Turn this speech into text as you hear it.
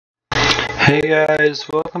Hey guys,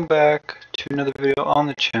 welcome back to another video on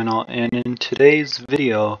the channel, and in today's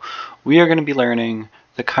video we are going to be learning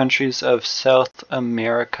the countries of South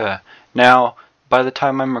America. Now, by the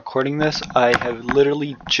time I'm recording this, I have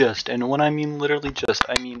literally just, and when I mean literally just,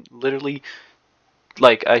 I mean literally,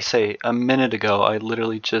 like I say, a minute ago, I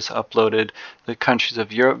literally just uploaded the countries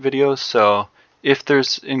of Europe video, so if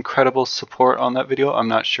there's incredible support on that video, I'm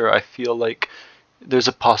not sure. I feel like there's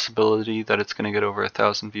a possibility that it's going to get over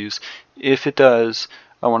 1,000 views. If it does,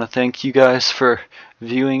 I want to thank you guys for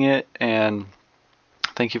viewing it and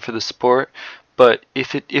thank you for the support. But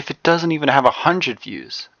if it doesn't even have 100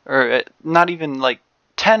 views, or not even like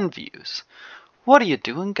 10 views, what are you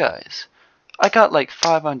doing, guys? I got like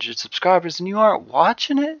 500 subscribers and you aren't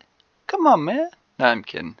watching it? Come on, man. No, I'm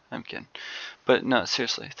kidding. I'm kidding. But no,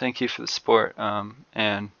 seriously, thank you for the support.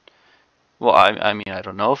 And well, I mean, I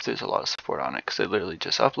don't know if there's a lot of support on it because I literally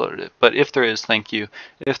just uploaded it. But if there is, thank you.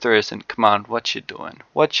 If there isn't, come on, what you doing?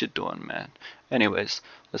 What you doing, man? Anyways,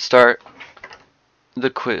 let's start the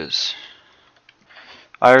quiz.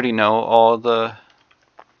 I already know all the,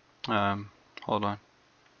 hold on.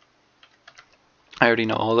 I already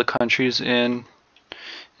know all the countries in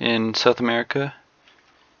South America.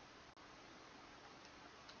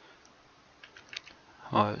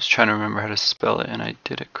 Oh, I was trying to remember how to spell it and I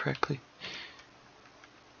did it correctly.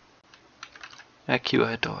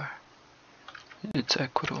 Ecuador. It's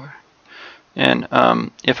Ecuador. And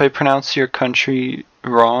if I pronounce your country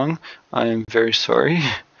wrong, I am very sorry.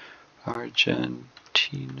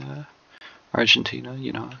 Argentina,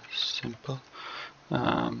 you know, simple.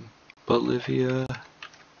 Bolivia,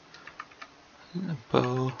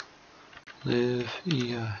 there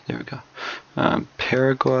we go.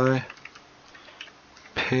 Paraguay,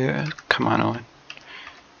 come on, Owen.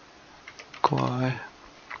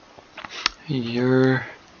 Uruguay,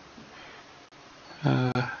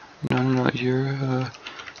 Uruguay,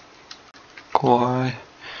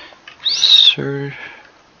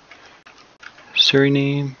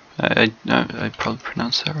 Suriname, I probably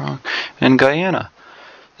pronounced that wrong, and Guyana.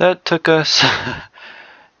 That took us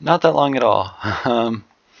not that long at all.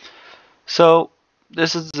 So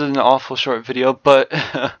this is an awful short video, but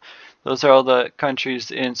those are all the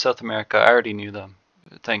countries in South America. I already knew them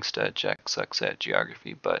thanks to Jack Sucks at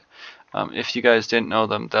Geography, but if you guys didn't know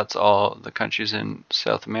them, that's all the countries in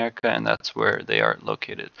South America, and that's where they are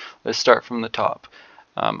located. Let's start from the top.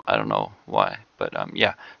 I don't know why, but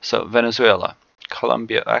yeah. So Venezuela,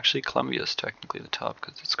 Colombia. Actually, Colombia is technically the top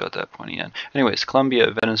because it's got that pointy end. Anyways,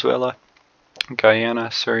 Colombia, Venezuela, Guyana,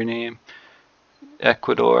 Suriname,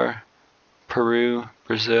 Ecuador, Peru,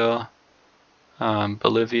 Brazil,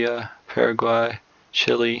 Bolivia, Paraguay,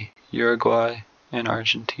 Chile, Uruguay, and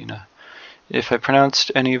Argentina. If I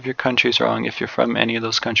pronounced any of your countries wrong, if you're from any of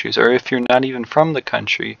those countries, or if you're not even from the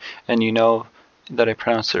country and you know that I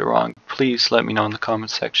pronounced it wrong, please let me know in the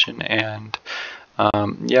comment section. And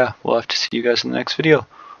yeah, we'll have to see you guys in the next video.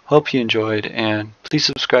 Hope you enjoyed, and please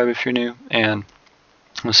subscribe if you're new, and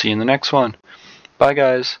we'll see you in the next one. Bye,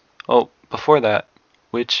 guys. Oh, before that,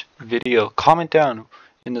 which video? Comment down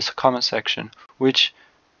in this comment section which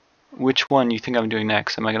one you think I'm doing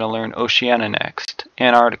next. Am I going to learn Oceania next?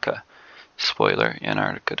 Antarctica. Spoiler,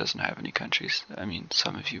 Antarctica doesn't have any countries. I mean,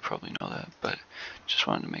 some of you probably know that, but just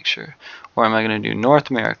wanted to make sure. Or am I going to do North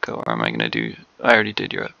America? Or am I going to do, I already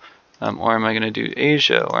did Europe. Or am I going to do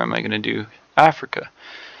Asia? Or am I going to do Africa?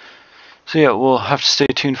 So yeah, we'll have to stay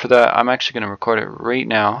tuned for that. I'm actually going to record it right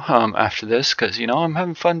now after this because, you know, I'm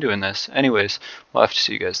having fun doing this. Anyways, we'll have to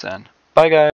see you guys then. Bye, guys.